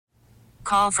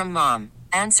Call from mom.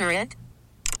 Answer it.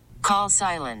 Call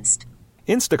silenced.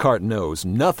 Instacart knows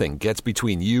nothing gets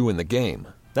between you and the game.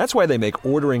 That's why they make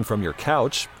ordering from your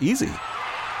couch easy.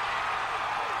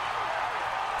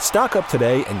 Stock up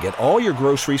today and get all your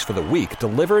groceries for the week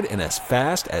delivered in as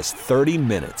fast as 30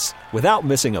 minutes without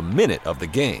missing a minute of the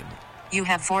game. You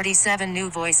have 47 new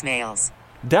voicemails.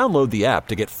 Download the app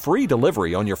to get free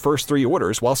delivery on your first 3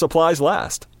 orders while supplies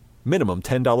last. Minimum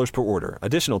 $10 per order.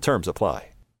 Additional terms apply.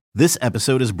 This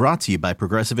episode is brought to you by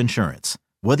Progressive Insurance.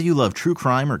 Whether you love true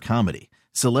crime or comedy,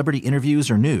 celebrity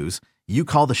interviews or news, you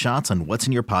call the shots on what's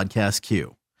in your podcast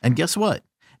queue. And guess what?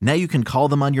 Now you can call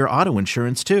them on your auto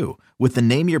insurance too with the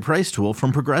Name Your Price tool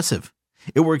from Progressive.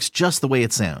 It works just the way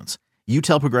it sounds. You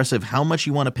tell Progressive how much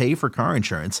you want to pay for car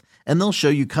insurance, and they'll show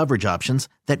you coverage options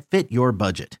that fit your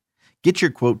budget. Get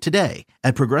your quote today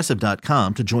at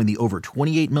Progressive.com to join the over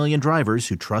 28 million drivers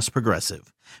who trust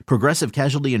Progressive. Progressive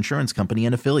Casualty Insurance Company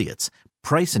and Affiliates.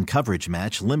 Price and coverage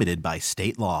match limited by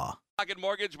state law. Rocket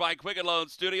Mortgage by Quicken Loan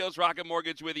Studios. Rocket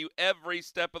Mortgage with you every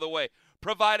step of the way,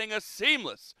 providing a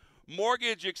seamless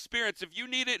mortgage experience. If you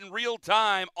need it in real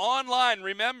time, online,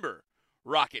 remember,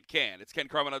 Rocket can. It's Ken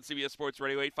Carman on CBS Sports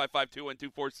Radio,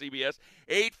 855-2124-CBS,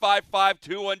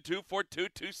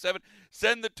 855-212-4227.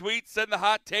 Send the tweets, send the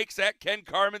hot takes at Ken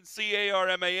Carman,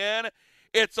 C-A-R-M-A-N.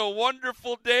 It's a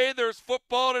wonderful day. There's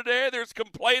football today. There's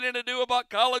complaining to do about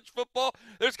college football.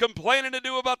 There's complaining to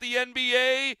do about the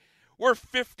NBA. We're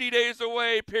 50 days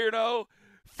away, Pierno.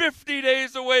 50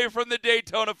 days away from the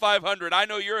Daytona 500. I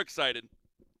know you're excited.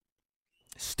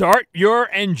 Start your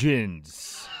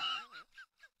engines.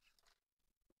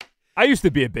 I used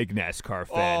to be a big NASCAR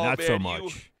fan, not man, so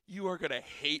much. You are going to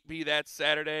hate me that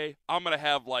Saturday. I'm going to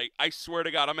have I swear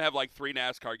to God, I'm going to have 3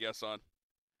 NASCAR guests on.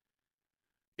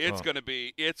 It's going to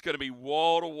be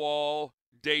wall-to-wall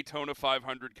Daytona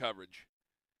 500 coverage.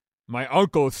 My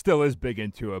uncle still is big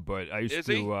into it, but I used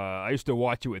he? to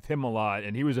watch it with him a lot,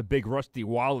 and he was a big Rusty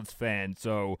Wallace fan,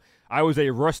 so I was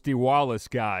a Rusty Wallace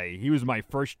guy. He was my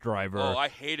first driver. Oh, I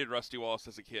hated Rusty Wallace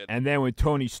as a kid. And then when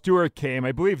Tony Stewart came,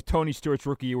 I believe Tony Stewart's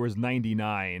rookie year was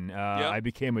 99. I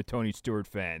became a Tony Stewart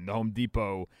fan. The Home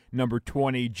Depot number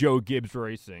 20, Joe Gibbs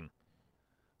Racing.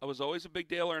 I was always a big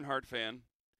Dale Earnhardt fan.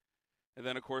 And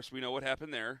then, of course, we know what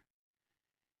happened there.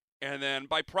 And then,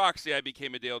 by proxy, I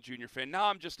became a Dale Jr. fan. Now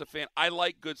I'm just a fan. I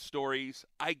like good stories.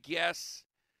 I guess,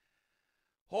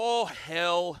 oh,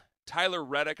 hell, Tyler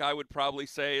Reddick, I would probably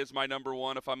say, is my number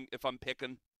one if I'm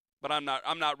picking. But I'm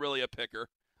not really a picker.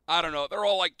 I don't know. They're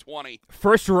all 20.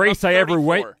 First race I ever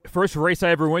went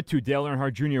to, Dale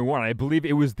Earnhardt Jr. won. I believe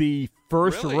it was the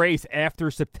first race after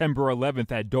September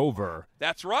 11th at Dover.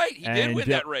 That's right. He did win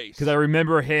that race. Because I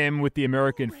remember him with the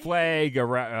American flag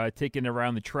taking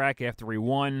around the track after he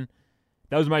won.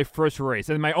 That was my first race,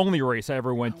 and my only race I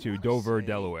ever went to, Dover,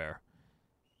 Delaware.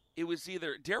 It was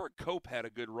either Derek Cope had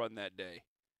a good run that day.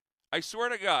 I swear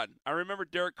to God, I remember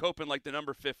Derek Cope in the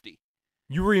number 50.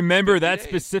 You remember that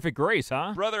specific race,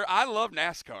 huh? Brother, I love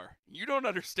NASCAR. You don't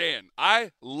understand.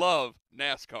 I love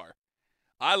NASCAR.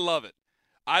 I love it.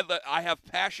 I have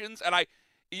passions, and I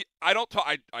don't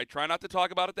talk. I try not to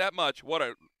talk about it that much. What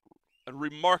a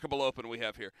remarkable open we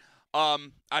have here.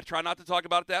 I try not to talk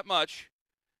about it that much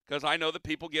because I know that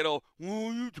people get oh,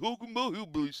 you talking about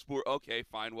hillbilly sport? Okay,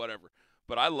 fine, whatever.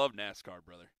 But I love NASCAR,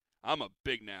 brother. I'm a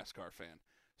big NASCAR fan.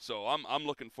 So I'm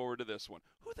looking forward to this one.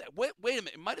 Who that? Wait a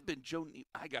minute. It might have been Joe.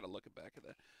 I got to look back at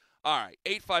that. All right,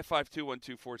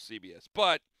 855-212-4CBS.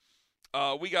 But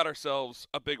we got ourselves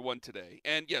a big one today.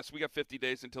 And, yes, we got 50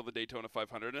 days until the Daytona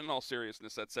 500. And in all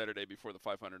seriousness, that Saturday before the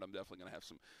 500, I'm definitely going to have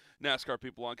some NASCAR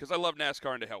people on because I love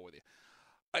NASCAR and to hell with you.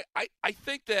 I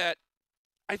think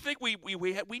we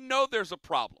know there's a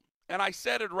problem. And I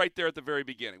said it right there at the very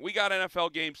beginning. We got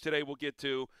NFL games today we'll get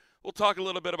to. We'll talk a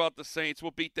little bit about the Saints.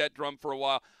 We'll beat that drum for a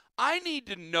while. I need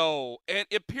to know, and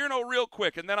Pierno, real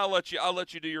quick, and then I'll let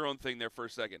you do your own thing there for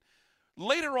a second.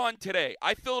 Later on today,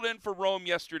 I filled in for Rome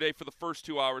yesterday for the first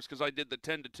 2 hours because I did the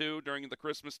 10 to 2 during the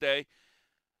Christmas day.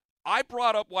 I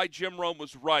brought up why Jim Rome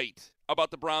was right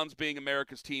about the Browns being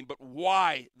America's team, but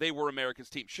why they were America's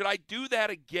team. Should I do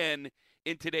that again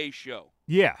in today's show?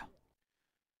 Yeah.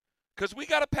 Because we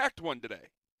got a packed one today.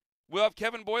 We'll have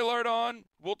Kevin Boylard on.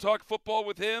 We'll talk football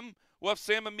with him. We'll have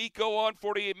Sam Amico on,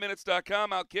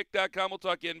 48minutes.com, Outkick.com. We'll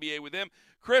talk NBA with him.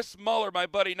 Chris Muller, my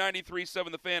buddy,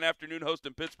 93.7 The Fan, afternoon host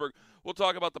in Pittsburgh. We'll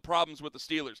talk about the problems with the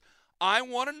Steelers. I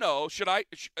want to know,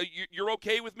 you're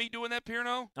okay with me doing that,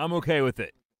 Pierno? I'm okay with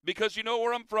it. Because you know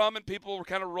where I'm from, and people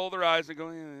kind of roll their eyes and go,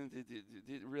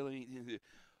 really?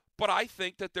 But I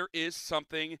think that there is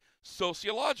something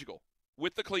sociological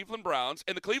with the Cleveland Browns,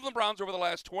 and the Cleveland Browns over the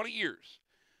last 20 years,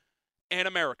 and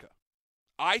America.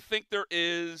 I think there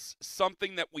is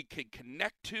something that we can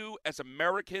connect to as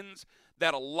Americans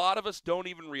that a lot of us don't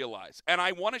even realize. And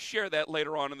I want to share that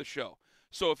later on in the show.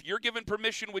 So if you're given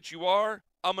permission, which you are,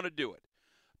 I'm going to do it.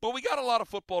 But we got a lot of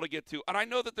football to get to, and I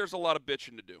know that there's a lot of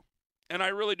bitching to do. And I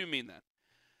really do mean that.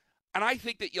 And I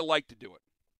think that you like to do it.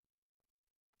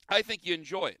 I think you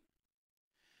enjoy it.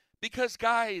 Because,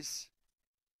 guys,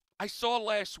 I saw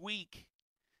last week,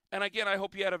 and again, I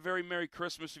hope you had a very Merry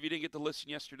Christmas if you didn't get to listen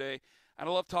yesterday. And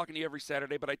I love talking to you every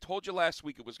Saturday, but I told you last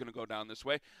week it was going to go down this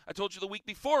way. I told you the week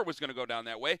before it was going to go down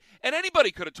that way. And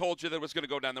anybody could have told you that it was going to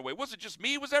go down that way. It wasn't just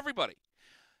me, it was everybody.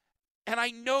 And I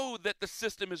know that the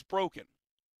system is broken.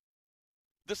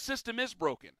 The system is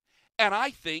broken. And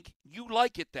I think you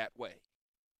like it that way.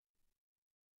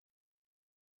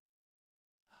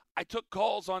 I took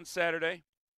calls on Saturday.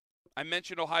 I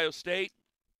mentioned Ohio State.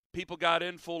 People got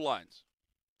in full lines.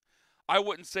 I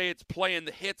wouldn't say it's playing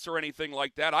the hits or anything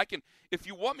like that. I can, if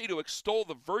you want me to extol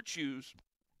the virtues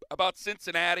about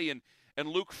Cincinnati and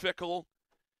Luke Fickell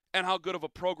and how good of a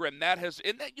program that has,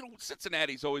 and that,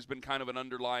 Cincinnati's always been kind of an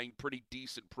underlying pretty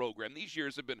decent program. These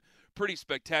years have been pretty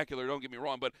spectacular, don't get me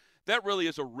wrong, but that really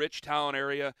is a rich talent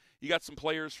area. You got some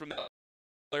players from that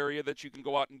area that you can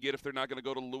go out and get if they're not going to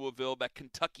go to Louisville, that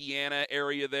Kentuckiana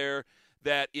area there,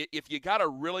 that if you got a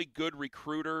really good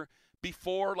recruiter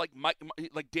before, like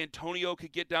D'Antonio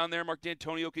could get down there, Mark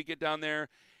D'Antonio could get down there,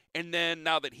 and then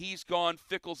now that he's gone,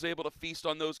 Fickell's able to feast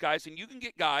on those guys, and you can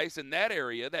get guys in that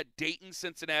area, that Dayton,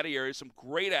 Cincinnati area, some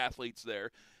great athletes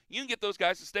there. You can get those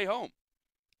guys to stay home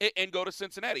and go to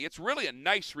Cincinnati. It's really a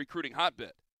nice recruiting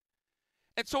hotbed.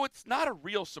 And so it's not a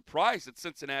real surprise that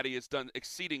Cincinnati has done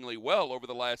exceedingly well over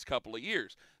the last couple of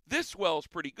years. This well is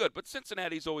pretty good, but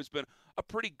Cincinnati's always been a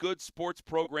pretty good sports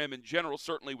program in general,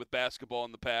 certainly with basketball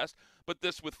in the past, but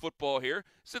this with football here.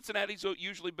 Cincinnati's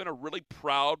usually been a really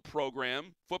proud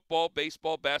program, football,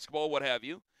 baseball, basketball, what have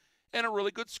you, and a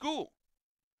really good school.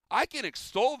 I can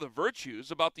extol the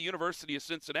virtues about the University of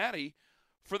Cincinnati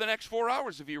for the next 4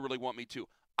 hours if you really want me to.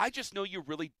 I just know you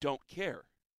really don't care.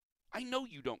 I know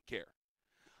you don't care.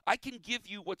 I can give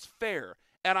you what's fair,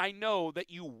 and I know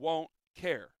that you won't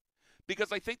care.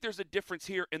 Because I think there's a difference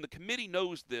here, and the committee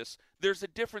knows this. There's a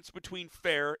difference between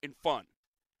fair and fun.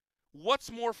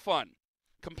 What's more fun?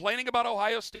 Complaining about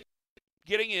Ohio State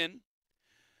getting in,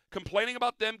 complaining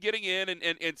about them getting in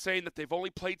and saying that they've only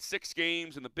played 6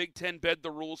 games and the Big Ten bed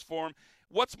the rules for them.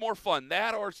 What's more fun,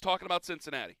 that or it's talking about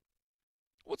Cincinnati?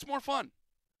 What's more fun?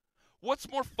 What's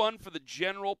more fun for the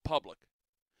general public?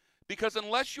 Because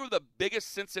unless you're the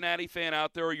biggest Cincinnati fan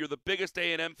out there or you're the biggest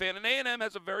A&M fan, and A&M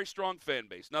has a very strong fan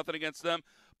base, nothing against them,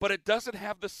 but it doesn't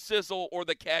have the sizzle or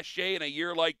the cachet in a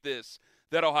year like this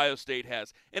that Ohio State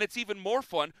has. And it's even more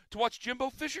fun to watch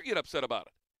Jimbo Fisher get upset about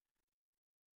it.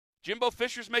 Jimbo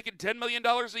Fisher's making $10 million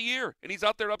a year, and he's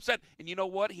out there upset. And you know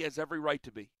what? He has every right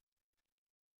to be.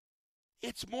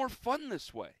 It's more fun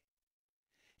this way.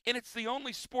 And it's the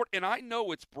only sport, and I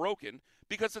know it's broken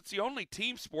because it's the only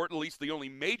team sport, at least the only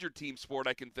major team sport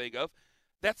I can think of,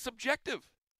 that's subjective.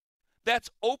 That's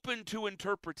open to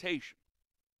interpretation.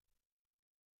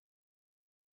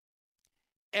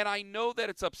 And I know that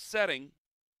it's upsetting,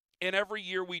 and every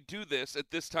year we do this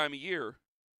at this time of year,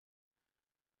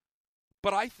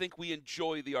 but I think we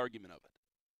enjoy the argument of it.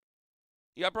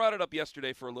 Yeah, I brought it up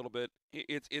yesterday for a little bit.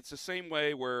 It's the same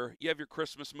way where you have your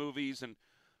Christmas movies and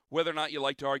whether or not you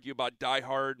like to argue about Die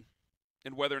Hard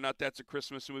and whether or not that's a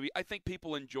Christmas movie. I think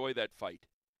people enjoy that fight.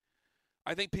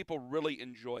 I think people really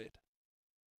enjoy it.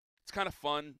 It's kind of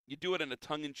fun. You do it in a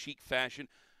tongue-in-cheek fashion.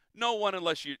 No one,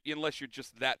 unless you're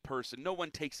just that person, no one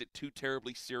takes it too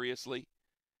terribly seriously.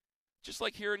 Just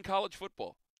like here in college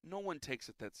football, no one takes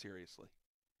it that seriously.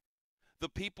 The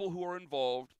people who are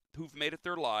involved, who've made it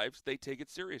their lives, they take it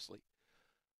seriously.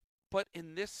 But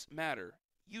in this matter,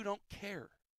 you don't care.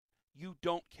 You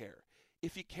don't care.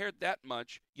 If you cared that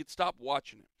much, you'd stop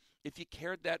watching it. If you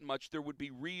cared that much, there would be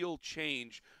real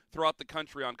change throughout the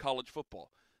country on college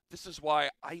football. This is why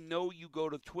I know you go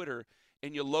to Twitter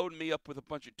and you load me up with a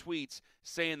bunch of tweets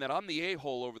saying that I'm the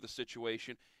a-hole over the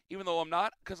situation, even though I'm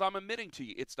not, because I'm admitting to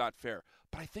you it's not fair.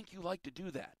 But I think you like to do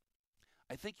that.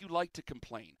 I think you like to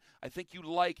complain. I think you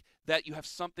like that you have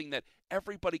something that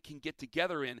everybody can get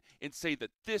together in and say that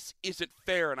this isn't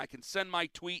fair, and I can send my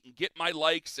tweet and get my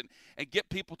likes and get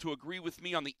people to agree with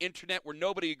me on the internet where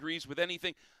nobody agrees with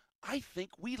anything. I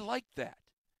think we like that.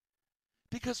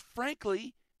 Because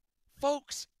frankly,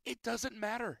 folks, it doesn't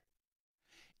matter.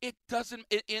 It doesn't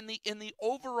in the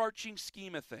overarching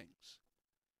scheme of things.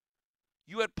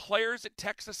 You had players at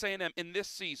Texas A&M in this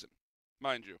season,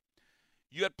 mind you.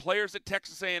 You had players at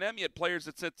Texas A&M. You had players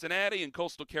at Cincinnati and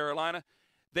Coastal Carolina.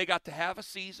 They got to have a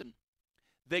season.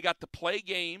 They got to play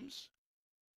games.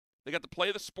 They got to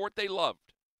play the sport they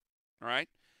loved. All right?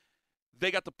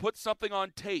 They got to put something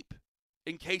on tape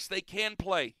in case they can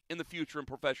play in the future in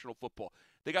professional football.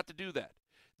 They got to do that.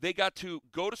 They got to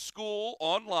go to school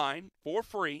online for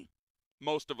free,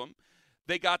 most of them.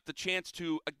 They got the chance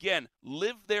to, again,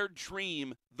 live their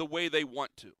dream the way they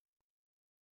want to.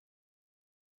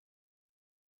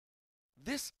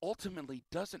 This ultimately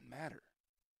doesn't matter.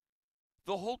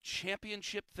 The whole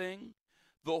championship thing,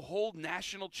 the whole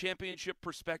national championship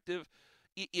perspective,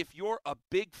 if you're a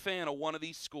big fan of one of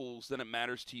these schools, then it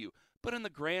matters to you. But in the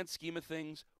grand scheme of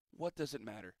things, what does it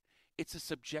matter? It's a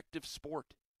subjective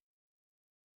sport.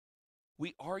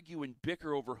 We argue and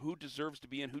bicker over who deserves to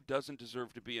be in, who doesn't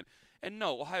deserve to be in. And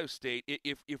no, Ohio State,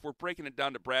 if we're breaking it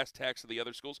down to brass tacks of the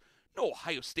other schools, no,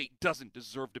 Ohio State doesn't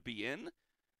deserve to be in.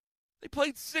 They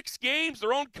played 6 games.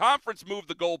 Their own conference moved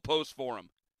the goalpost for them.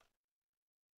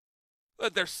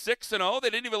 They're 6-0. They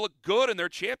didn't even look good in their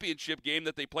championship game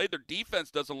that they played. Their defense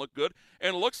doesn't look good.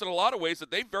 And it looks in a lot of ways that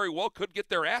they very well could get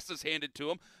their asses handed to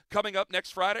them coming up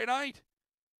next Friday night.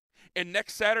 And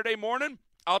next Saturday morning,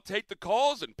 I'll take the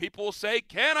calls, and people will say,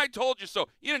 Ken, I told you so.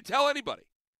 You didn't tell anybody.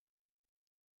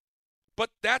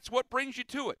 But that's what brings you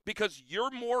to it, because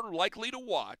you're more likely to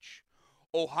watch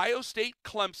Ohio State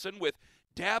Clemson with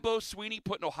Dabo Swinney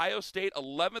putting Ohio State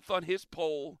 11th on his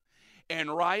poll,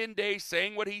 and Ryan Day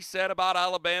saying what he said about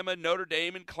Alabama, Notre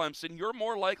Dame, and Clemson. You're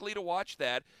more likely to watch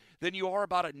that than you are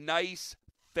about a nice,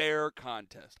 fair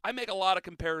contest. I make a lot of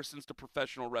comparisons to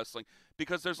professional wrestling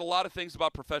because there's a lot of things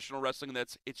about professional wrestling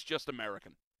it's just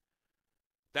American.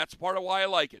 That's part of why I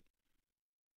like it.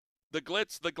 The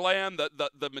glitz, the glam, the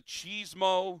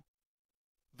machismo,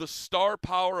 the star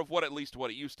power of what it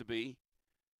used to be,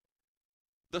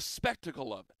 the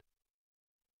spectacle of it.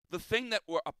 The thing that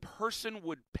where a person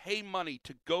would pay money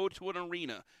to go to an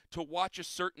arena to watch a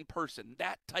certain person,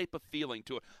 that type of feeling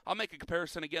to it. I'll make a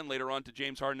comparison again later on to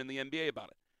James Harden in the NBA about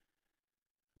it.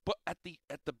 But at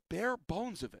the bare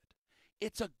bones of it,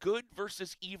 it's a good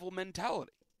versus evil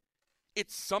mentality.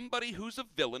 It's somebody who's a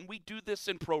villain. We do this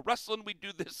in pro wrestling. We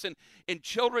do this in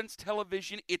children's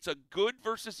television. It's a good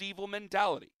versus evil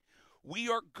mentality. We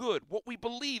are good. What we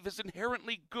believe is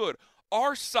inherently good.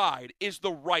 Our side is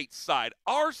the right side.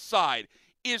 Our side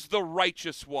is the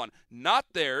righteous one, not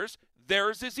theirs.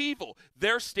 Theirs is evil.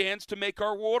 Theirs stands to make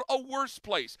our world a worse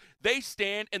place. They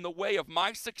stand in the way of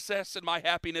my success and my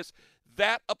happiness.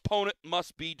 That opponent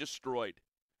must be destroyed.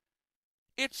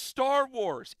 It's Star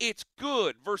Wars. It's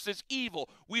good versus evil.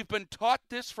 We've been taught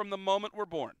this from the moment we're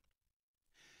born.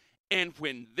 And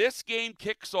when this game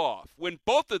kicks off, when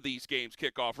both of these games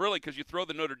kick off, really, because you throw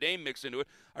the Notre Dame mix into it,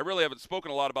 I really haven't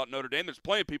spoken a lot about Notre Dame. There's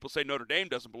plenty of people say Notre Dame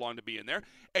doesn't belong to be in there,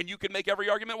 and you can make every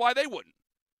argument why they wouldn't.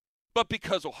 But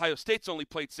because Ohio State's only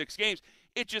played 6 games,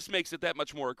 it just makes it that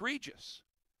much more egregious.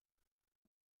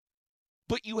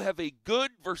 But you have a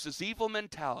good versus evil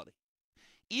mentality.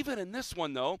 Even in this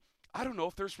one, though, I don't know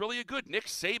if there's really a good. Nick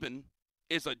Saban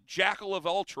is a jackal of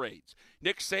all trades.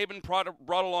 Nick Saban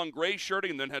brought along gray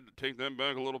shirting and then had to take them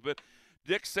back a little bit.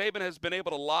 Nick Saban has been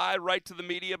able to lie right to the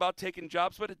media about taking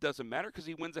jobs, but it doesn't matter because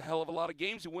he wins a hell of a lot of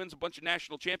games. He wins a bunch of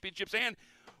national championships, and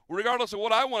regardless of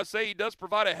what I want to say, he does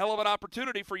provide a hell of an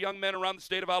opportunity for young men around the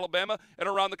state of Alabama and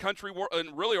around the country,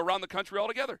 and really around the country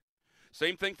altogether.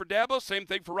 Same thing for Dabo, same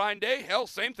thing for Ryan Day, hell,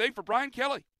 same thing for Brian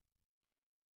Kelly.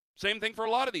 Same thing for a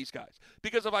lot of these guys.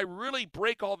 Because if I really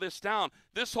break all this down,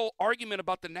 this whole argument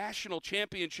about the national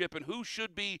championship and who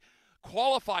should be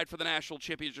qualified for the national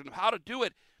championship and how to do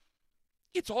it,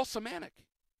 it's all semantic.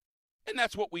 And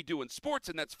that's what we do in sports,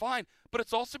 and that's fine. But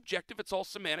it's all subjective, it's all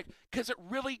semantic, because it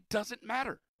really doesn't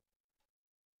matter.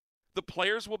 The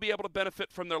players will be able to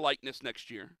benefit from their likeness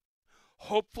next year.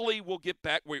 Hopefully we'll get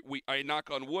back, I knock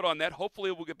on wood on that,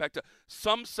 hopefully we'll get back to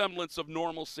some semblance of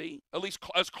normalcy, at least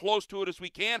as close to it as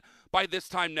we can by this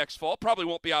time next fall. Probably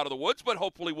won't be out of the woods, but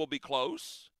hopefully we'll be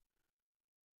close.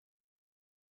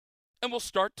 And we'll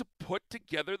start to put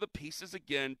together the pieces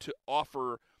again to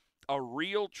offer a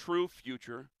real, true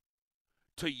future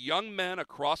to young men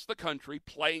across the country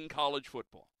playing college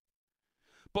football.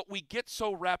 But we get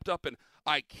so wrapped up in,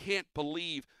 I can't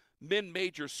believe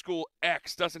mid-major school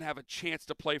X doesn't have a chance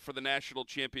to play for the national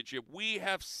championship. We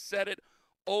have said it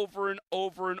over and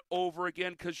over and over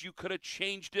again because you could have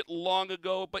changed it long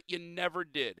ago, but you never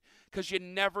did because you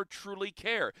never truly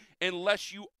care.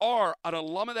 Unless you are an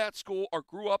alum of that school or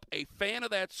grew up a fan of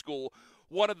that school,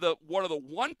 one of the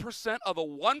 1% of the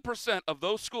 1% of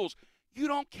those schools, you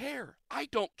don't care. I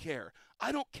don't care.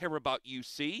 I don't care about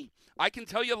UC. I can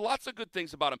tell you lots of good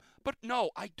things about them, but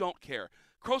no, I don't care.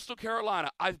 Coastal Carolina,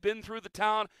 I've been through the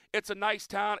town. It's a nice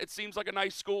town. It seems like a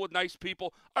nice school with nice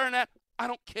people. Other than that, I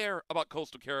don't care about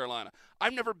Coastal Carolina.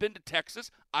 I've never been to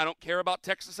Texas. I don't care about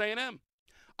Texas A&M.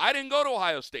 I didn't go to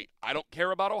Ohio State. I don't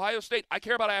care about Ohio State. I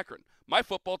care about Akron. My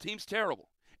football team's terrible,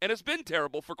 and has been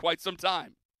terrible for quite some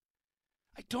time.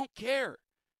 I don't care,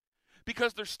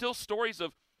 because there's still stories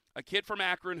of a kid from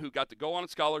Akron who got to go on a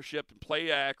scholarship and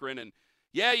play at Akron, and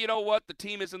yeah, you know what? The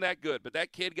team isn't that good, but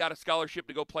that kid got a scholarship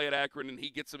to go play at Akron, and he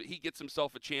gets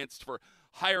himself a chance for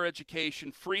higher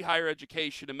education, free higher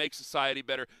education, to make society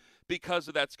better because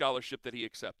of that scholarship that he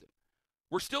accepted.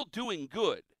 We're still doing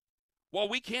good. While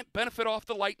we can't benefit off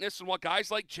the lightness, and while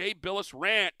guys like Jay Billis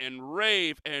rant and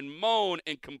rave and moan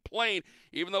and complain,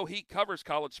 even though he covers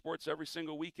college sports every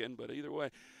single weekend, but either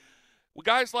way, when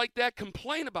guys like that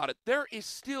complain about it, there is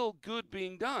still good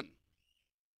being done.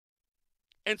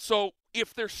 And so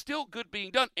if there's still good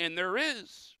being done, and there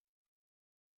is,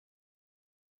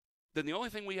 then the only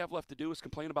thing we have left to do is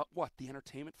complain about what? The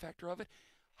entertainment factor of it?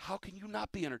 How can you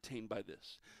not be entertained by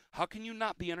this? How can you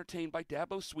not be entertained by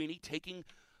Dabo Swinney taking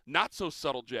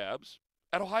not-so-subtle jabs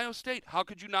at Ohio State? How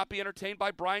could you not be entertained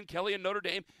by Brian Kelly and Notre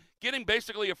Dame getting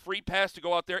basically a free pass to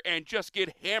go out there and just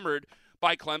get hammered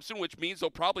by Clemson, which means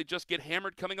they'll probably just get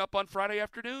hammered coming up on Friday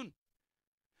afternoon?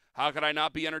 How could I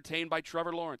not be entertained by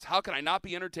Trevor Lawrence? How can I not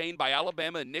be entertained by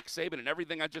Alabama and Nick Saban and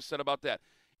everything I just said about that?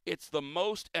 It's the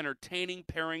most entertaining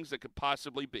pairings that could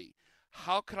possibly be.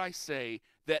 How could I say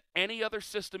that any other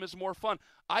system is more fun?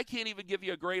 I can't even give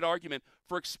you a great argument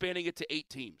for expanding it to 8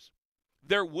 teams.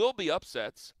 There will be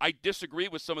upsets. I disagree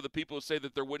with some of the people who say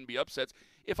that there wouldn't be upsets.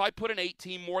 If I put an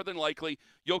 8-team, more than likely,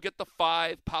 you'll get the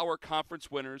 5 power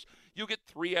conference winners. You'll get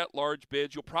 3 at-large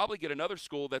bids. You'll probably get another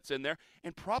school that's in there.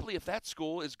 And probably if that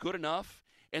school is good enough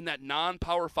in that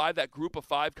non-power 5, that group of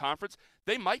 5 conference,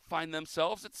 they might find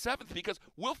themselves at 7th because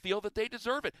we'll feel that they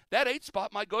deserve it. That 8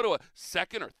 spot might go to a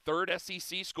 2nd or 3rd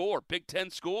SEC school or Big Ten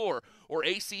school or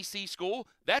ACC school.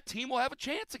 That team will have a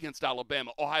chance against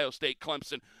Alabama, Ohio State,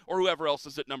 Clemson, or whoever else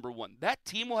is at number 1. That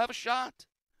team will have a shot.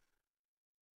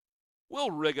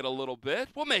 We'll rig it a little bit.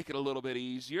 We'll make it a little bit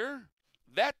easier.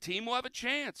 That team will have a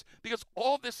chance because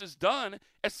all this is done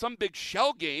as some big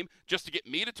shell game just to get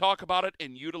me to talk about it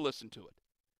and you to listen to it.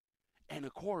 And,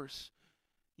 of course,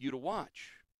 you to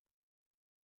watch.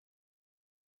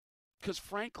 Because,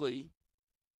 frankly,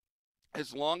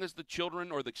 as long as the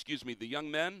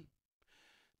young men,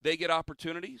 they get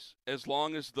opportunities, as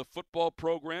long as the football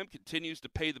program continues to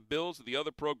pay the bills of the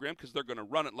other program because they're going to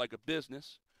run it like a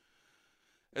business,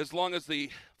 as long as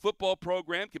the football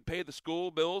program can pay the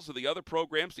school bills of the other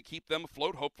programs to keep them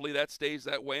afloat, hopefully that stays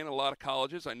that way in a lot of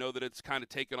colleges. I know that it's kind of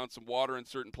taken on some water in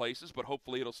certain places, but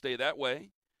hopefully it'll stay that way.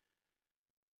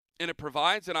 And it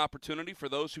provides an opportunity for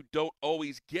those who don't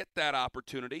always get that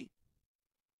opportunity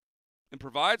and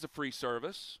provides a free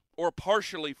service or a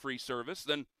partially free service,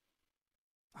 then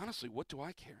honestly, what do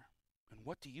I care? And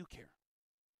what do you care?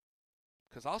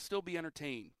 Because I'll still be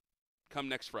entertained come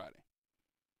next Friday.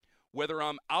 Whether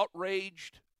I'm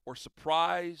outraged or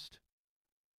surprised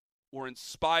or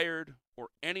inspired or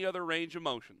any other range of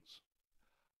emotions,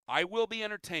 I will be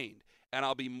entertained. And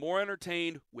I'll be more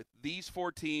entertained with these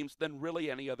 4 teams than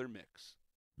really any other mix.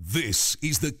 This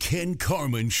is the Ken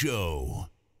Carman Show.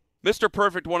 Mr.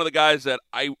 Perfect, one of the guys that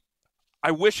I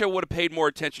wish I would have paid more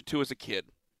attention to as a kid.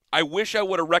 I wish I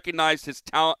would have recognized his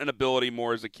talent and ability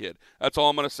more as a kid. That's all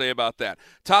I'm going to say about that.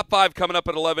 Top 5 coming up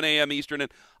at 11 a.m. Eastern,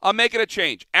 and I'm making a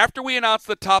change. After we announce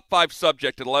the top 5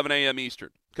 subject at 11 a.m. Eastern,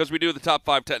 because we do the top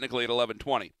 5 technically at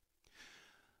 11:20,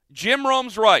 Jim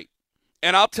Rome's right.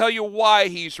 And I'll tell you why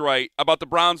he's right about the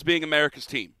Browns being America's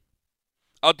team.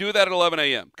 I'll do that at 11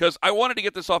 a.m. because I wanted to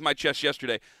get this off my chest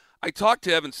yesterday. I talked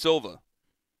to Evan Silva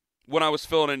when I was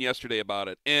filling in yesterday about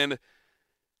it. And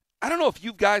I don't know if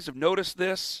you guys have noticed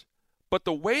this, but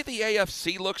the way the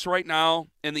AFC looks right now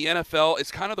in the NFL is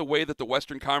kind of the way that the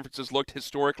Western Conference has looked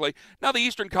historically. Now, the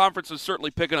Eastern Conference is certainly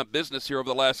picking up business here over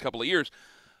the last couple of years.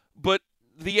 But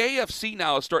the AFC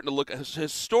now is starting to look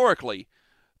historically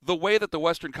the way that the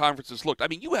Western Conference has looked. I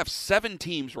mean, you have 7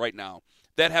 teams right now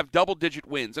that have double-digit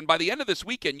wins, and by the end of this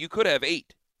weekend, you could have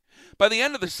 8. By the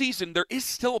end of the season, there is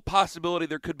still a possibility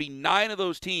there could be 9 of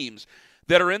those teams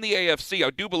that are in the AFC,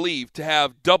 I do believe, to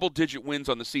have double-digit wins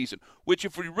on the season, which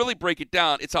if we really break it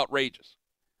down, it's outrageous.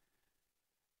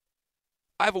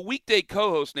 I have a weekday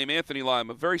co-host named Anthony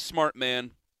Lima, a very smart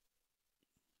man,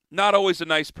 not always a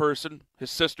nice person. His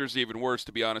sister's even worse,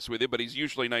 to be honest with you, but he's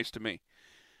usually nice to me.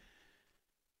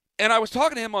 And I was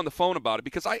talking to him on the phone about it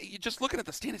because you just looking at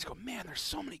the standings, go, man, there's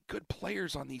so many good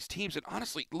players on these teams. And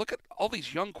honestly, look at all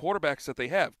these young quarterbacks that they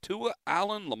have. Tua,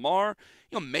 Allen, Lamar.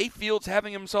 Mayfield's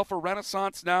having himself a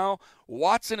renaissance now.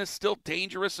 Watson is still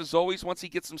dangerous as always. Once he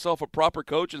gets himself a proper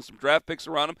coach and some draft picks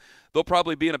around him, they'll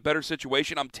probably be in a better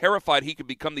situation. I'm terrified he could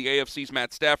become the AFC's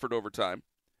Matt Stafford over time.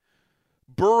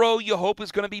 Burrow, you hope,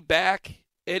 is going to be back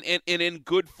and in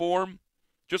good form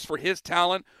just for his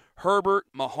talent. Herbert,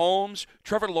 Mahomes,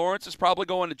 Trevor Lawrence is probably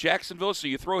going to Jacksonville, so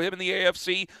you throw him in the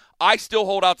AFC. I still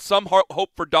hold out some hope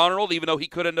for Donald, even though he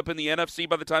could end up in the NFC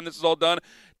by the time this is all done.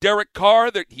 Derek Carr,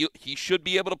 he should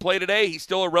be able to play today. He's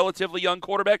still a relatively young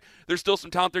quarterback. There's still some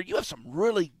talent there. You have some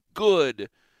really good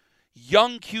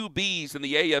young QBs in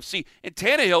the AFC. And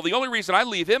Tannehill, the only reason I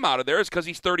leave him out of there is because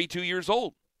he's 32 years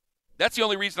old. That's the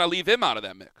only reason I leave him out of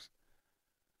that mix.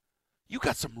 You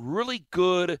got some really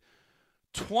good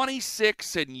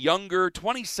 26 and younger,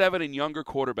 27 and younger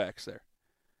quarterbacks there.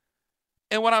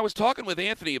 And when I was talking with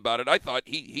Anthony about it, I thought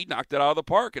he knocked it out of the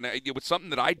park. And it was something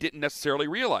that I didn't necessarily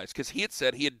realize because he had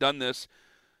said he had done this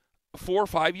 4 or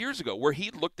 5 years ago where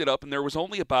he looked it up and there was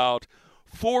only about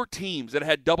 4 teams that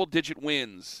had double-digit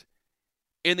wins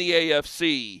in the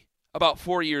AFC about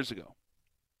 4 years ago.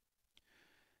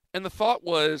 And the thought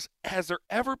was, has there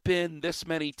ever been this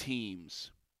many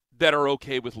teams that are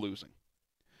okay with losing?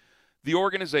 The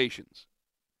organizations.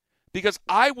 Because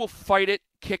I will fight it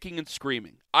kicking and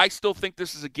screaming. I still think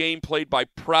this is a game played by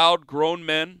proud grown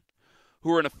men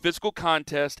who are in a physical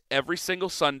contest every single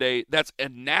Sunday. That's a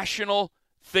national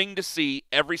thing to see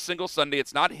every single Sunday.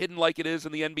 It's not hidden like it is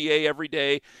in the NBA every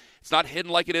day. It's not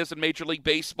hidden like it is in Major League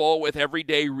Baseball with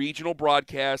everyday regional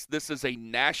broadcasts. This is a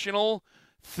national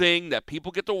thing that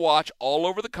people get to watch all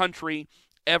over the country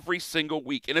every single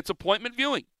week. And it's appointment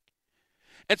viewing.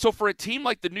 And so for a team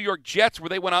like the New York Jets where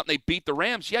they went out and they beat the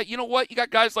Rams, yeah, you know what? You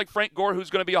got guys like Frank Gore who's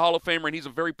going to be a Hall of Famer, and he's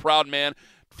a very proud man.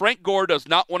 Frank Gore does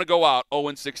not want to go out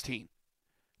 0-16.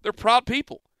 They're proud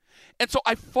people. And so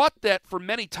I fought that for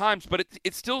many times, but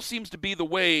it still seems to be the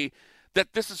way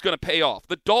that this is going to pay off.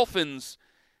 The Dolphins,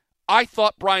 I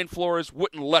thought Brian Flores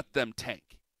wouldn't let them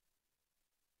tank.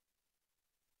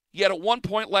 Yet at one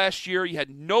point last year, you had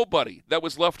nobody that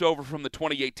was left over from the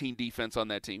 2018 defense on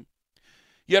that team.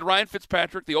 You had Ryan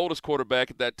Fitzpatrick, the oldest quarterback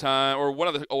at that time, or one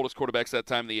of the oldest quarterbacks at that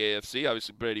time in the AFC.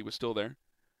 Obviously, Brady was still there.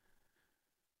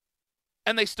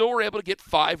 And they still were able to get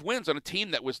 5 wins on a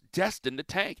team that was destined to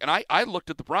tank. And I looked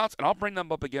at the Browns, and I'll bring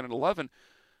them up again at 11.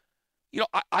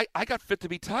 I got fit to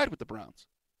be tied with the Browns.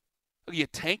 You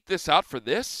tanked this out for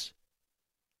this?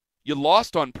 You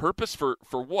lost on purpose for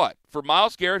what? For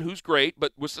Myles Garrett, who's great,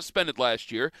 but was suspended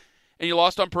last year. And you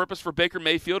lost on purpose for Baker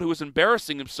Mayfield, who was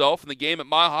embarrassing himself in the game at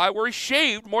Mile High where he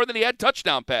shaved more than he had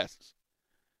touchdown passes.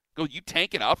 Go, you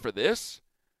tank it out for this?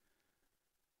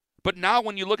 But now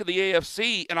when you look at the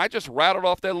AFC, and I just rattled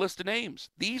off that list of names,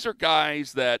 these are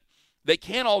guys that they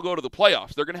can't all go to the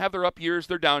playoffs. They're going to have their up years,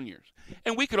 their down years.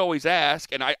 And we could always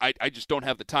ask, and I just don't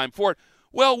have the time for it,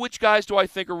 well, which guys do I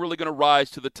think are really going to rise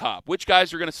to the top? Which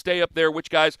guys are going to stay up there? Which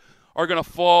guys are going to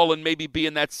fall and maybe be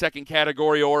in that second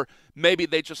category, or maybe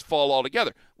they just fall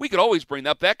altogether? We could always bring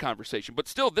up that conversation. But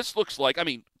still, this looks like,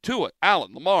 Tua,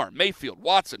 Allen, Lamar, Mayfield,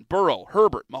 Watson, Burrow,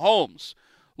 Herbert, Mahomes,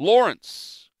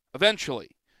 Lawrence,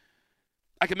 eventually.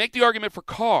 I can make the argument for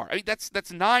Carr.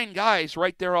 That's 9 guys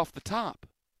right there off the top.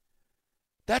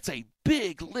 That's a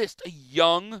big list of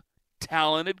young,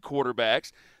 talented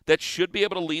quarterbacks that should be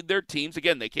able to lead their teams.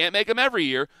 Again, they can't make them every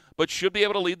year, but should be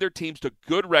able to lead their teams to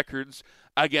good records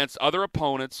against other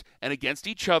opponents and against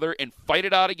each other and fight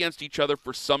it out against each other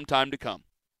for some time to come.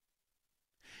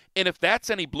 And if that's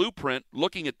any blueprint,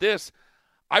 looking at this,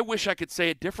 I wish I could say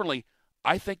it differently.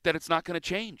 I think that it's not going to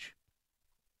change.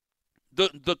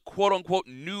 The quote-unquote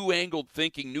new angled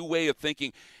thinking, new way of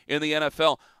thinking in the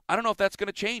NFL, I don't know if that's going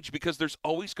to change because there's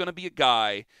always going to be a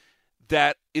guy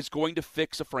that is going to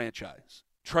fix a franchise.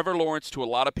 Trevor Lawrence, to a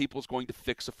lot of people, is going to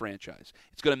fix a franchise.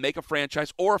 It's going to make a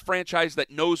franchise, or a franchise that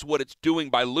knows what it's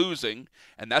doing by losing,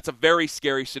 and that's a very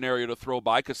scary scenario to throw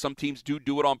by because some teams do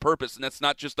it on purpose, and that's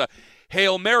not just a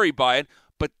Hail Mary by it,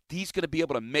 but he's going to be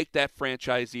able to make that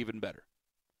franchise even better.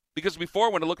 Because before,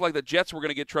 when it looked like the Jets were going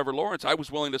to get Trevor Lawrence, I was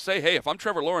willing to say, hey, if I'm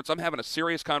Trevor Lawrence, I'm having a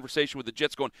serious conversation with the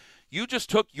Jets going, you just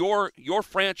took your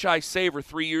franchise saver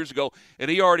 3 years ago,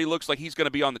 and he already looks like he's going to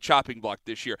be on the chopping block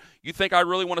this year. You think I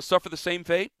really want to suffer the same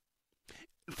fate?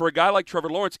 For a guy like Trevor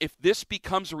Lawrence, if this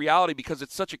becomes a reality, because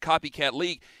it's such a copycat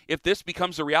league, if this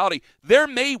becomes a reality, there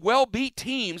may well be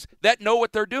teams that know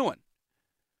what they're doing.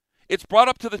 It's brought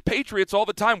up to the Patriots all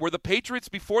the time, where the Patriots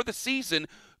before the season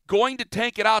going to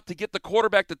tank it out to get the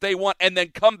quarterback that they want and then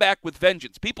come back with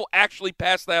vengeance. People actually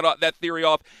pass that theory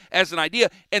off as an idea,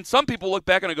 and some people look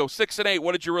back and go 6-8.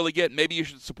 What did you really get? Maybe you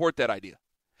should support that idea.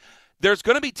 There's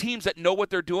going to be teams that know what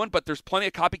they're doing, but there's plenty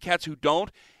of copycats who don't.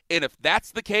 And if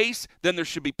that's the case, then there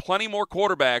should be plenty more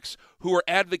quarterbacks who are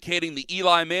advocating the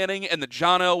Eli Manning and the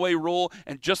John Elway rule,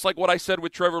 and just like what I said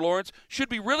with Trevor Lawrence, should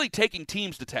be really taking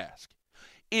teams to task.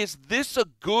 Is this a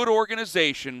good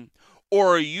organization,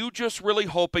 or are you just really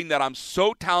hoping that I'm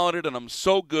so talented and I'm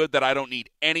so good that I don't need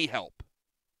any help?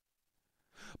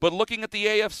 But looking at the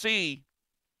AFC,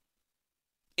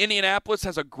 Indianapolis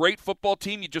has a great football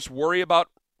team. You just worry about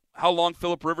how long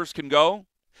Phillip Rivers can go.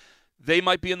 They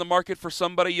might be in the market for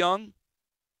somebody young.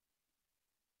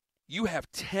 You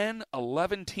have 10,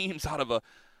 11 teams out of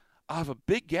a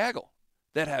big gaggle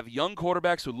that have young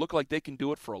quarterbacks who look like they can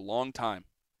do it for a long time.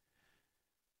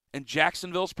 And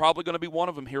Jacksonville's probably going to be one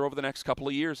of them here over the next couple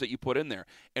of years that you put in there.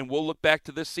 And we'll look back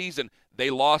to this season. They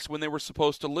lost when they were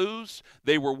supposed to lose.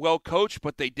 They were well coached,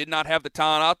 but they did not have the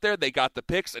talent out there. They got the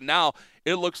picks, and now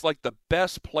it looks like the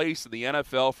best place in the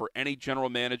NFL for any general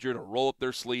manager to roll up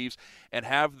their sleeves and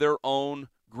have their own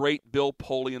great Bill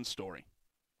Polian story.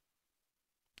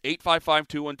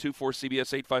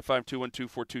 855-212-4CBS,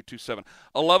 855-212-4227.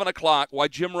 11 o'clock, why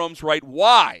Jim Rome's right.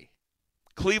 Why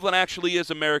Cleveland actually is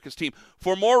America's team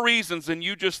for more reasons than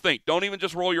you just think. Don't even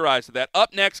just roll your eyes to that.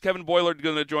 Up next, Kevin Boiler is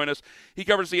going to join us. He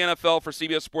covers the NFL for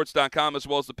CBSSports.com as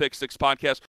well as the Pick Six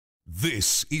podcast.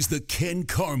 This is the Ken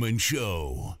Carman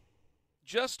Show.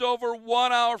 Just over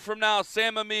 1 hour from now,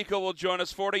 Sam Amico will join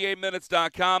us,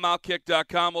 48minutes.com,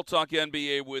 outkick.com. We'll talk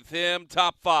NBA with him.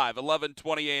 Top 5,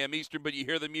 11:20 a.m. Eastern, but you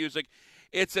hear the music.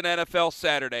 It's an NFL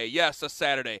Saturday. Yes, a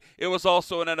Saturday. It was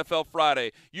also an NFL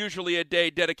Friday, usually a day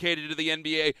dedicated to the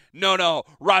NBA. No.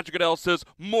 Roger Goodell says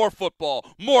more football,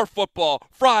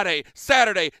 Friday,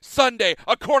 Saturday, Sunday,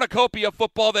 a cornucopia of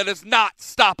football that is not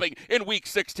stopping in Week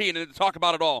 16. And to talk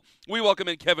about it all, we welcome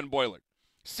in Kevin Boiler,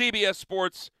 CBS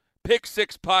Sports Pick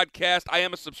Six podcast. I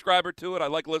am a subscriber to it. I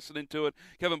like listening to it.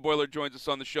 Kevin Boiler joins us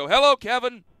on the show. Hello,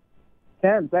 Kevin.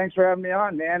 Ken, thanks for having me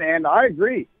on, man. And I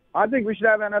agree. I think we should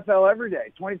have NFL every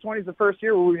day. 2020 is the first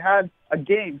year where we had a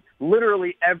game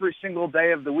literally every single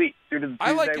day of the week due to the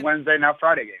Tuesday, Wednesday, now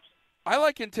Friday games. I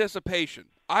like anticipation.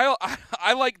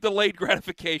 I like delayed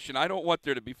gratification. I don't want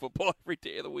there to be football every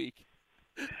day of the week.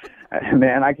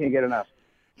 Man, I can't get enough.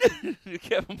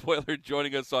 Kevin Boiler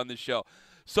joining us on the show.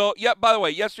 So, yeah, by the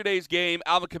way, yesterday's game,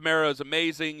 Alvin Kamara is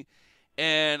amazing,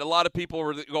 and a lot of people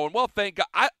were going, well, thank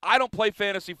God. I don't play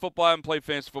fantasy football. I haven't played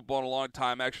fantasy football in a long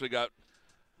time. I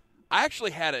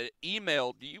actually had an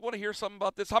email. Do you want to hear something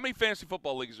about this? How many fantasy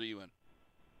football leagues are you in?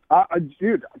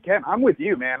 Dude, Ken, I'm with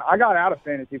you, man. I got out of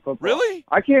fantasy football. Really?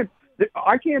 I can't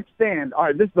stand. All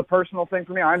right, this is the personal thing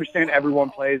for me. I understand everyone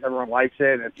plays, everyone likes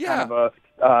it. It's kind of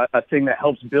a thing that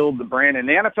helps build the brand, and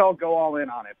the NFL go all in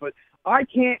on it. But I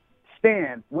can't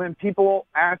stand when people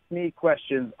ask me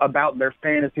questions about their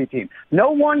fantasy team.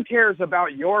 No one cares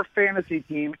about your fantasy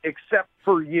team except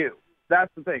for you.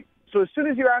 That's the thing. So as soon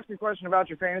as you ask a question about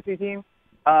your fantasy team,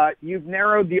 you've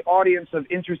narrowed the audience of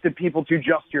interested people to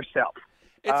just yourself.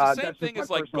 It's the same thing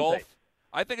as like golf. Thing.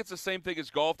 I think it's the same thing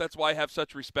as golf. That's why I have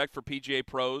such respect for PGA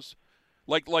pros.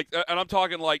 And I'm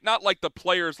talking like not like the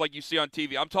players like you see on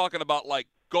TV. I'm talking about like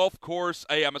golf course.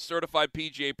 Hey, I'm a certified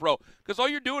PGA pro because all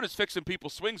you're doing is fixing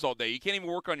people's swings all day. You can't even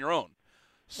work on your own.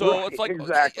 So right, it's like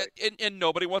exactly. And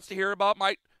nobody wants to hear about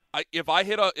if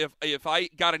I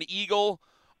got an eagle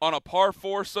on a par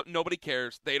 4, so nobody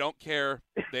cares. They don't care.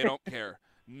 They don't care.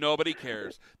 Nobody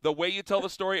cares. The way you tell the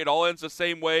story, it all ends the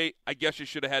same way. I guess you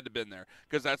should have had to been there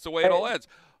because that's the way it all ends.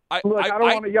 I don't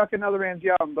want to yuck another man's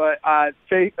yum, but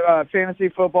fantasy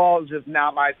football is just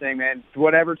not my thing, man.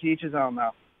 Whatever teaches on,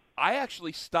 though. I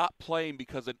actually stopped playing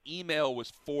because an email was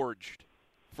forged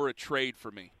for a trade for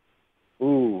me.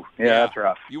 Ooh, yeah, that's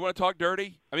rough. You want to talk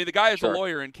dirty? I mean, the guy is Sure. a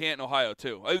lawyer in Canton, Ohio,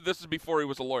 too. This is before he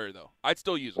was a lawyer, though. I'd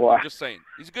still use him. Wow. I'm just saying.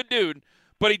 He's a good dude,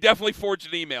 but he definitely forged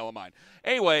an email of mine.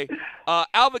 Anyway,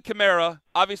 Alvin Kamara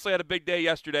obviously had a big day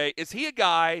yesterday. Is he a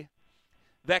guy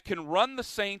that can run the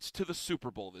Saints to the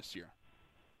Super Bowl this year?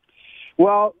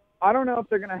 Well, I don't know if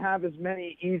they're going to have as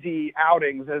many easy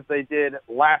outings as they did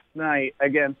last night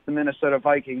against the Minnesota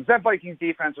Vikings. That Vikings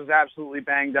defense was absolutely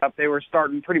banged up. They were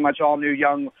starting pretty much all new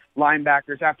young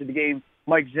linebackers. After the game,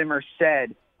 Mike Zimmer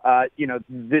said,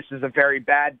 this is a very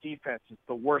bad defense. It's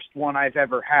the worst one I've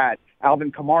ever had.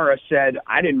 Alvin Kamara said,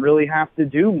 I didn't really have to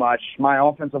do much. My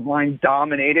offensive line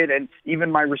dominated, and even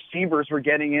my receivers were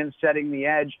getting in, setting the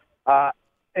edge.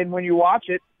 And when you watch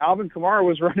it, Alvin Kamara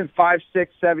was running 5,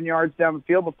 6, 7 yards down the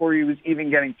field before he was even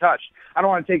getting touched. I don't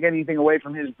want to take anything away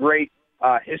from his great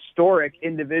historic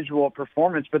individual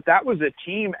performance, but that was a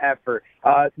team effort.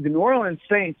 The New Orleans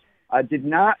Saints did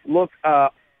not look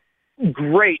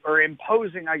great or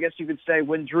imposing, I guess you could say,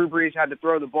 when Drew Brees had to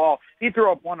throw the ball. He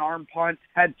threw up one arm punt,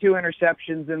 had 2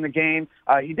 interceptions in the game.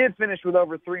 He did finish with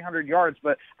over 300 yards,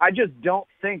 but I just don't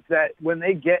think that when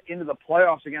they get into the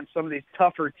playoffs against some of these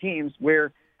tougher teams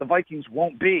where the Vikings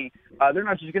won't be, they're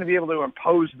not just going to be able to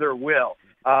impose their will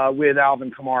with Alvin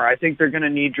Kamara. I think they're going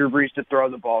to need Drew Brees to throw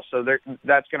the ball, so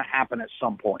that's going to happen at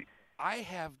some point. I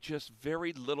have just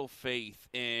very little faith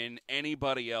in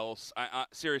anybody else.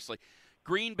 Seriously.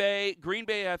 Green Bay,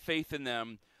 I have faith in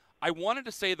them. I wanted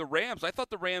to say the Rams. I thought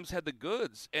the Rams had the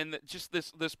goods, and just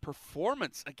this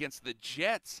performance against the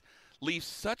Jets leaves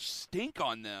such stink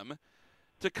on them.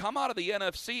 To come out of the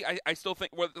NFC, I still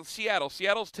think Seattle's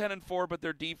 10-4, but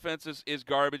their defense is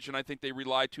garbage, and I think they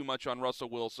rely too much on Russell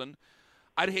Wilson.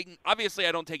 Obviously,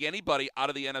 I don't take anybody out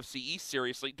of the NFC East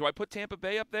seriously. Do I put Tampa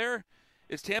Bay up there?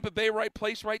 Is Tampa Bay right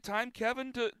place, right time,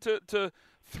 Kevin, to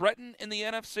threaten in the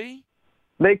NFC?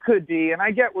 They could be, and I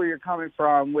get where you're coming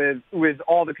from with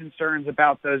all the concerns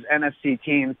about those NFC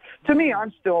teams. To me,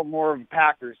 I'm still more of a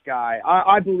Packers guy.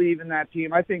 I believe in that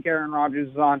team. I think Aaron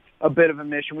Rodgers is on a bit of a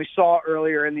mission. We saw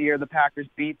earlier in the year the Packers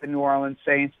beat the New Orleans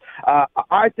Saints.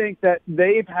 I think that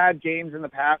they've had games in the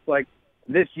past, like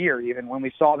this year even, when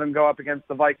we saw them go up against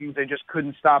the Vikings, they just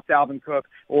couldn't stop Dalvin Cook,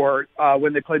 or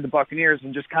when they played the Buccaneers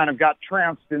and just kind of got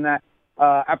trounced in that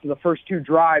after the first 2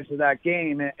 drives of that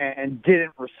game and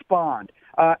didn't respond.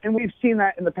 And we've seen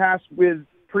that in the past with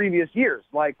previous years,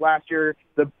 like last year,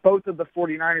 both of the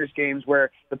 49ers games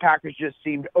where the Packers just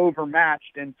seemed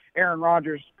overmatched and Aaron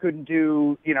Rodgers couldn't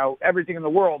do, everything in the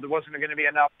world. It wasn't going to be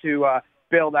enough to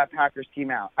bail that Packers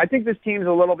team out. I think this team's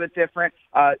a little bit different.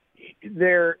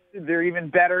 They're even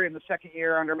better in the second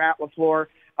year under Matt LaFleur.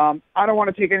 I don't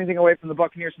want to take anything away from the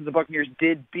Buccaneers, since the Buccaneers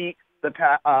did beat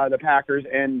the Packers,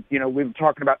 and we've been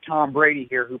talking about Tom Brady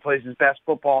here, who plays his best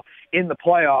football in the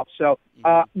playoffs. So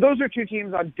those are 2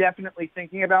 teams I'm definitely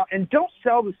thinking about, and don't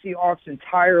sell the Seahawks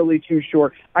entirely too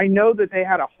short. I know that they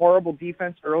had a horrible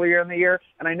defense earlier in the year,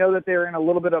 and I know that they're in a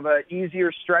little bit of an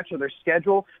easier stretch of their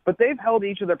schedule, but they've held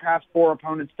each of their past 4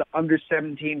 opponents to under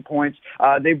 17 points.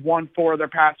 They've won 4 of their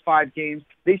past 5 games.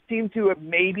 They seem to have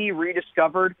maybe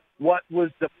rediscovered what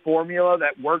was the formula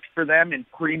that worked for them in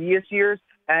previous years.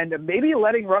 And maybe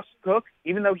letting Russ cook,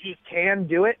 even though he can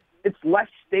do it, it's less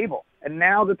stable. And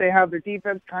now that they have their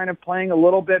defense kind of playing a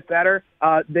little bit better,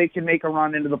 they can make a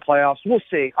run into the playoffs. We'll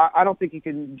see. I don't think you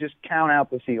can just count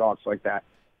out the Seahawks like that.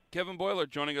 Kevin Boiler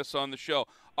joining us on the show.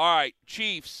 All right,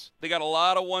 Chiefs, they got a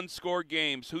lot of one-score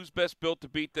games. Who's best built to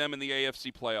beat them in the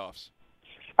AFC playoffs?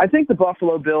 I think the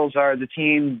Buffalo Bills are the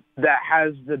team that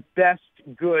has the best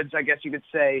goods, I guess you could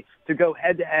say, to go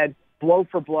head-to-head, blow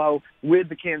for blow with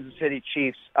the Kansas City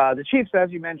Chiefs. The Chiefs, as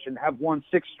you mentioned, have won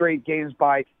 6 straight games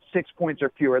by 6 points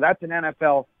or fewer. That's an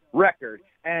NFL record.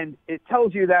 And it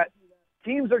tells you that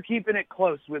teams are keeping it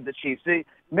close with the Chiefs. They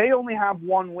may only have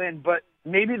 1 win, but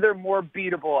maybe they're more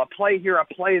beatable. A play here, a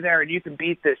play there, and you can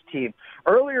beat this team.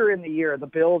 Earlier in the year, the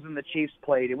Bills and the Chiefs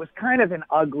played. It was kind of an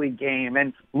ugly game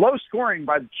and low scoring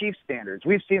by the Chiefs standards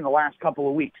we've seen the last couple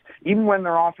of weeks. Even when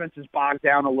their offense is bogged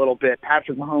down a little bit,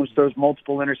 Patrick Mahomes throws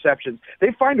multiple interceptions, they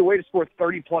find a way to score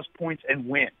 30-plus points and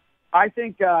win. I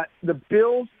think the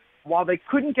Bills, while they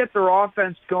couldn't get their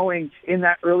offense going in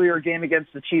that earlier game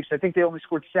against the Chiefs, I think they only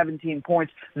scored 17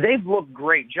 points. They've looked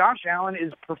great. Josh Allen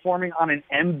is performing on an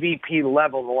MVP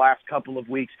level the last couple of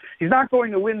weeks. He's not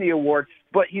going to win the award,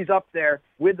 but he's up there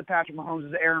with the Patrick Mahomes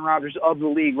and Aaron Rodgers of the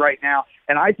league right now.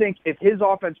 And I think if his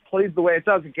offense plays the way it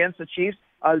does against the Chiefs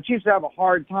have a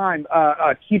hard time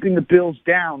keeping the Bills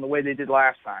down the way they did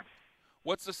last time.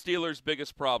 What's the Steelers'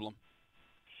 biggest problem?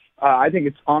 I think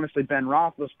it's honestly Ben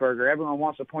Roethlisberger. Everyone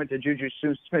wants to point to Juju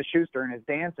Smith-Schuster and his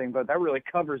dancing, but that really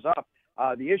covers up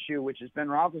the issue, which is Ben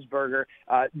Roethlisberger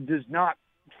does not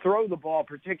throw the ball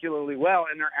particularly well,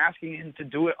 and they're asking him to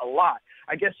do it a lot.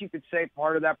 I guess you could say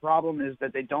part of that problem is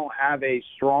that they don't have a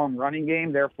strong running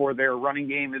game, therefore their running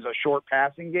game is a short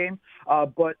passing game.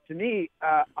 But to me,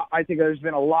 I think there's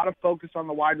been a lot of focus on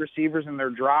the wide receivers and their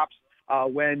drops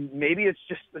when maybe it's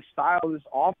just the style of this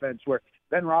offense where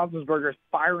Ben Roethlisberger is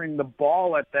firing the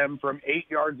ball at them from 8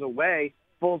 yards away,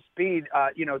 full speed,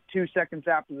 2 seconds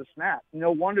after the snap.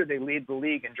 No wonder they lead the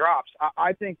league in drops.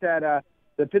 I think that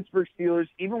the Pittsburgh Steelers,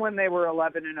 even when they were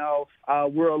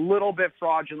 11-0, were a little bit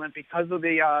fraudulent because of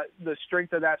the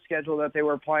strength of that schedule that they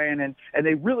were playing, and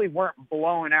they really weren't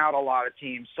blowing out a lot of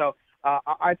teams. So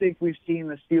I think we've seen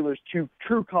the Steelers'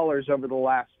 true colors over the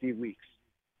last few weeks.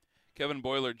 Kevin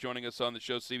Boiler joining us on the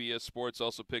show, CBS Sports,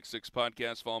 also Pick 6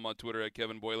 Podcast. Follow him on Twitter at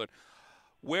Kevin Boiler.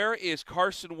 Where is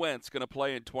Carson Wentz going to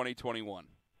play in 2021?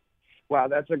 Wow,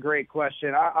 that's a great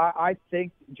question. I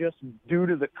think just due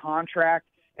to the contract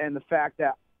and the fact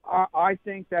that I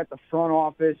think that the front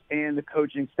office and the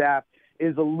coaching staff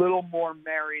is a little more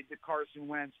married to Carson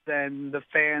Wentz than the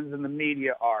fans and the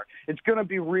media are. It's going to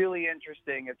be really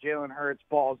interesting if Jalen Hurts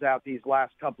balls out these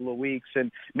last couple of weeks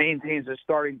and maintains a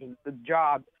starting the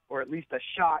job, or at least a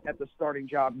shot at the starting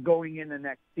job going into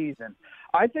next season.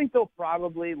 I think they'll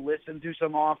probably listen to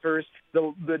some offers.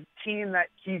 The team that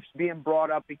keeps being brought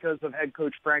up because of head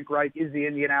coach Frank Reich is the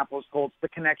Indianapolis Colts. The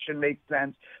connection makes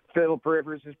sense. Philip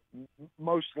Rivers is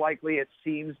most likely, it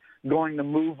seems, going to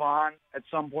move on at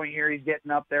some point here. He's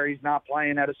getting up there. He's not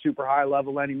playing at a super high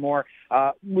level anymore.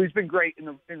 He's been great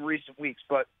in recent weeks,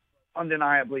 but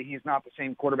undeniably he's not the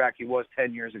same quarterback he was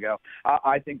 10 years ago.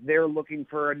 I think they're looking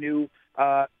for a new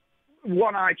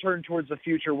one eye turned towards the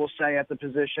future, we'll say, at the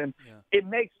position. Yeah. It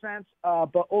makes sense,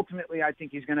 but ultimately I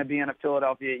think he's going to be in a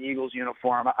Philadelphia Eagles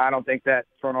uniform. I don't think that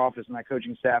front office and that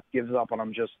coaching staff gives up on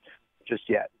him just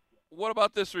yet. What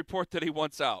about this report that he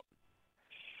wants out?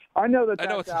 I know that's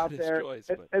it's out there, choice,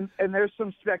 and there's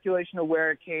some speculation of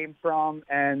where it came from,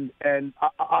 and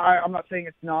I'm not saying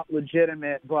it's not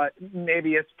legitimate, but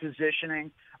maybe it's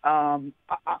positioning.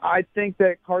 I think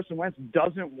that Carson Wentz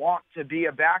doesn't want to be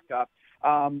a backup.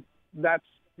 That's,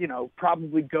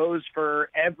 probably goes for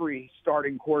every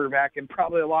starting quarterback and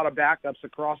probably a lot of backups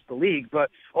across the league. But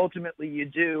ultimately you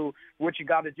do what you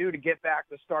got to do to get back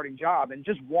the starting job, and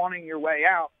just wanting your way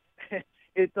out,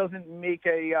 it doesn't make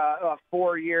a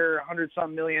 4-year,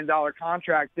 $100-some million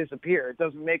contract disappear. It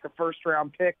doesn't make a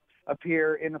first-round pick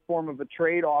appear in the form of a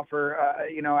trade offer,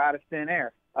 out of thin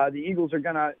air. The Eagles are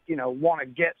going to, want to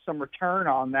get some return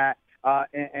on that.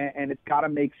 And it's got to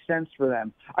make sense for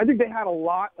them. I think they had a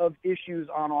lot of issues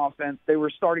on offense. They were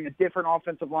starting a different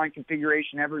offensive line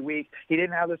configuration every week. He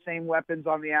didn't have the same weapons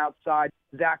on the outside.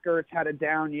 Zach Ertz had a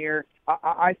down year.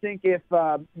 I think if,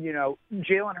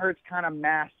 Jalen Hurts kind of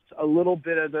masks a little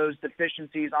bit of those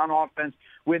deficiencies on offense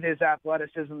with his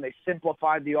athleticism, they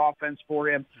simplified the offense for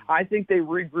him. I think they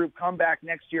regroup, come back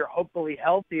next year, hopefully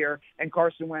healthier, and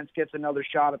Carson Wentz gets another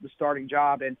shot at the starting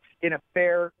job. And in a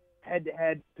fair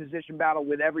head-to-head position battle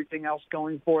with everything else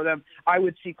going for them, I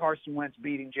would see Carson Wentz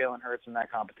beating Jalen Hurts in that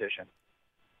competition.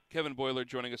 Kevin Boiler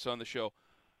joining us on the show.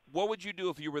 What would you do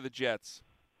if you were the Jets?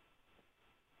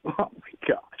 Oh, my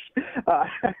gosh.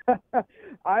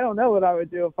 I don't know what I would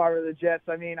do if I were the Jets.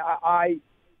 I mean, I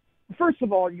first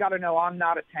of all, you got to know I'm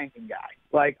not a tanking guy.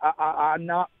 Like, I'm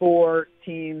not for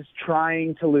teams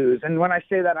trying to lose. And when I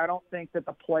say that, I don't think that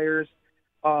the players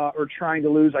or trying to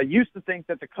lose. I used to think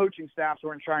that the coaching staffs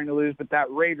weren't trying to lose, but that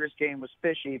Raiders game was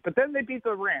fishy. But then they beat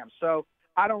the Rams, so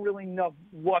I don't really know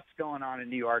what's going on in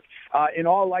New York. In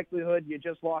all likelihood, you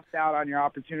just lost out on your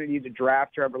opportunity to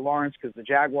draft Trevor Lawrence because the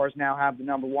Jaguars now have the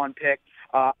number 1 pick.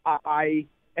 I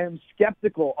am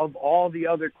skeptical of all the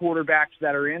other quarterbacks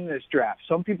that are in this draft.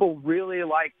 Some people really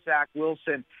like Zach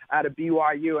Wilson out of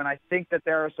BYU, and I think that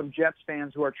there are some Jets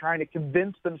fans who are trying to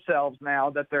convince themselves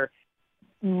now that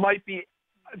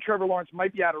Trevor Lawrence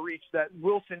might be out of reach, that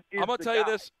Wilson is I'm going to tell guy. you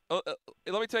this.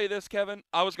 Let me tell you this, Kevin.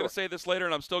 I was going to say this later,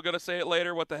 and I'm still going to say it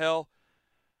later. What the hell?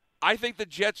 I think the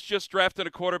Jets just drafted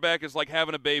a quarterback is like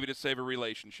having a baby to save a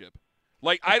relationship.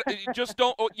 Like, you just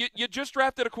don't. You just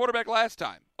drafted a quarterback last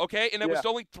time, okay? And it was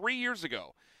only 3 years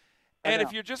ago. And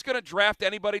if you're just going to draft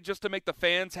anybody just to make the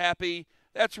fans happy,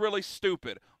 that's really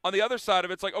stupid. On the other side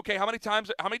of it, it's like, okay, how many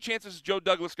chances is Joe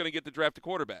Douglas going to get to draft a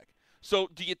quarterback? So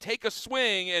do you take a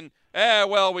swing and,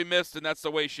 we missed and that's the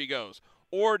way she goes?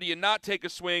 Or do you not take a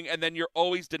swing and then you're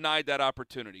always denied that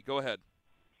opportunity? Go ahead.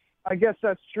 I guess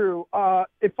that's true.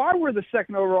 If I were the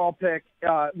second overall pick,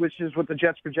 which is what the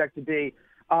Jets project to be,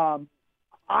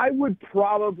 I would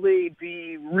probably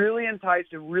be really enticed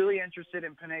and really interested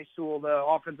in Penei Sewell, the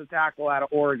offensive tackle out of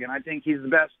Oregon. I think he's the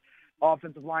best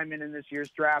offensive lineman in this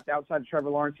year's draft. Outside of Trevor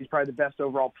Lawrence, he's probably the best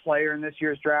overall player in this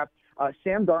year's draft.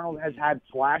 Sam Darnold has had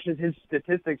flashes. His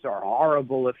statistics are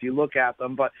horrible if you look at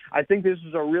them, but I think this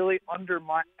is a really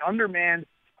undermanned,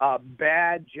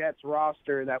 bad Jets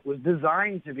roster that was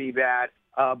designed to be bad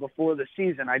before the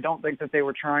season. I don't think that they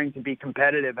were trying to be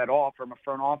competitive at all from a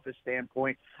front office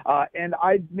standpoint, and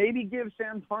I'd maybe give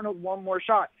Sam Darnold one more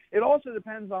shot. It also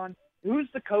depends on who's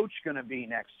the coach going to be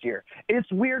next year. It's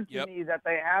weird to me that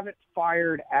they haven't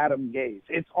fired Adam Gase.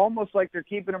 It's almost like they're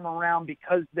keeping him around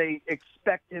because they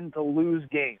expect him to lose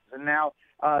games. And now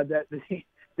that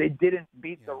they didn't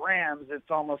beat the Rams, it's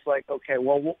almost like, okay,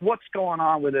 well, what's going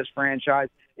on with this franchise?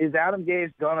 Is Adam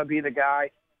Gase going to be the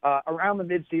guy? Around the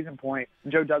midseason point,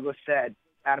 Joe Douglas said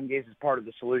Adam Gase is part of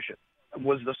the solution.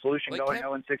 Was the solution going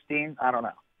 0-16? I don't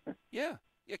know. Yeah,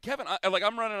 Yeah, Kevin,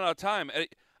 I'm running out of time.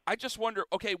 I just wonder,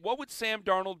 okay, what would Sam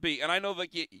Darnold be? And I know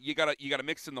that you gotta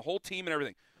mix in the whole team and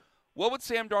everything. What would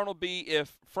Sam Darnold be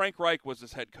if Frank Reich was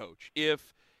his head coach?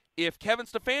 If Kevin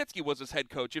Stefanski was his head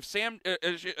coach? If Sean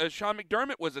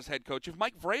McDermott was his head coach? If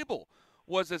Mike Vrabel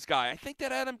was this guy? I think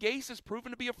that Adam Gase has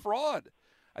proven to be a fraud.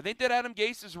 I think that Adam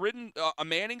Gase has ridden a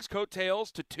Manning's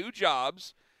coattails to 2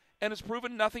 jobs and has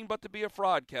proven nothing but to be a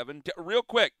fraud, Kevin. Real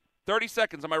quick, 30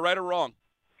 seconds. Am I right or wrong?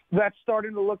 That's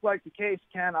starting to look like the case,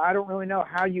 Ken. I don't really know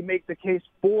how you make the case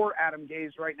for Adam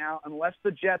Gase right now unless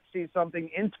the Jets see something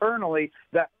internally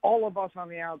that all of us on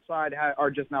the outside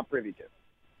are just not privy to.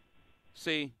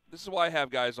 See, this is why I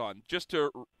have guys on, just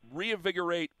to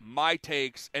reinvigorate my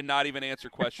takes and not even answer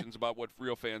questions about what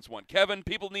real fans want. Kevin,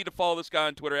 people need to follow this guy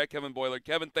on Twitter, @KevinBoiler.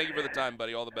 Kevin, thank you for the time,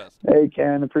 buddy. All the best. Hey,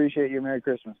 Ken. Appreciate you. Merry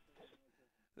Christmas.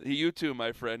 You too,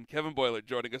 my friend. Kevin Boiler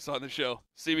joining us on the show.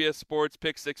 CBS Sports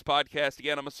Pick 6 podcast.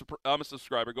 Again, I'm a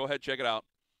subscriber. Go ahead, check it out.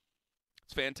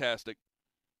 It's fantastic.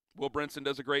 Will Brinson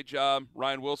does a great job.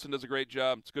 Ryan Wilson does a great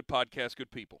job. It's a good podcast,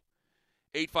 good people.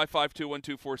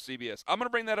 855-212-4CBS. I'm going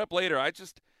to bring that up later.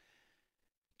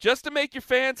 Just to make your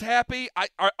fans happy,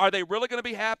 are they really going to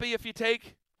be happy if you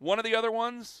take one of the other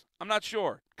ones? I'm not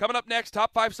sure. Coming up next,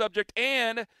 top 5 subject,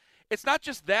 and it's not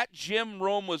just that Jim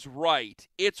Rome was right.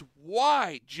 It's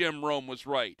why Jim Rome was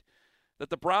right, that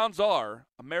the Browns are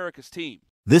America's team.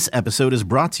 This episode is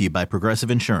brought to you by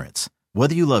Progressive Insurance.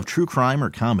 Whether you love true crime or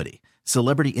comedy,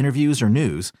 celebrity interviews or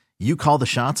news, you call the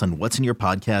shots on what's in your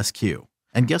podcast queue.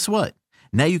 And guess what?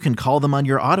 Now you can call them on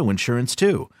your auto insurance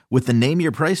too with the Name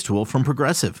Your Price tool from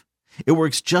Progressive. It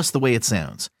works just the way it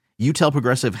sounds. You tell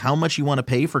Progressive how much you want to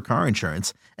pay for car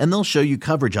insurance, and they'll show you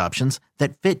coverage options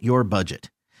that fit your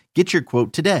budget. Get your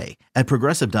quote today at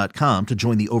Progressive.com to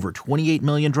join the over 28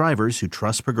 million drivers who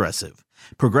trust Progressive.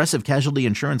 Progressive Casualty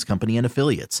Insurance Company and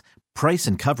Affiliates. Price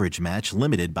and coverage match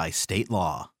limited by state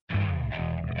law.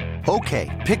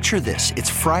 Okay, picture this. It's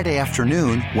Friday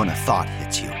afternoon when a thought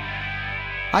hits you.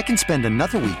 I can spend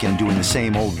another weekend doing the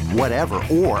same old whatever,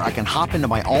 or I can hop into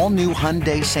my all-new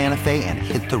Hyundai Santa Fe and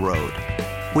hit the road.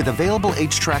 With available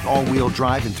H-Track all-wheel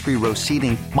drive and 3-row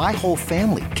seating, my whole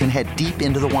family can head deep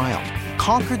into the wild.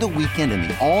 Conquer the weekend in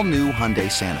the all-new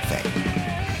Hyundai Santa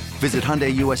Fe. Visit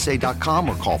HyundaiUSA.com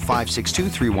or call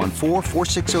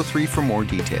 562-314-4603 for more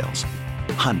details.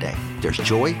 Hyundai, there's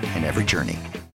joy in every journey.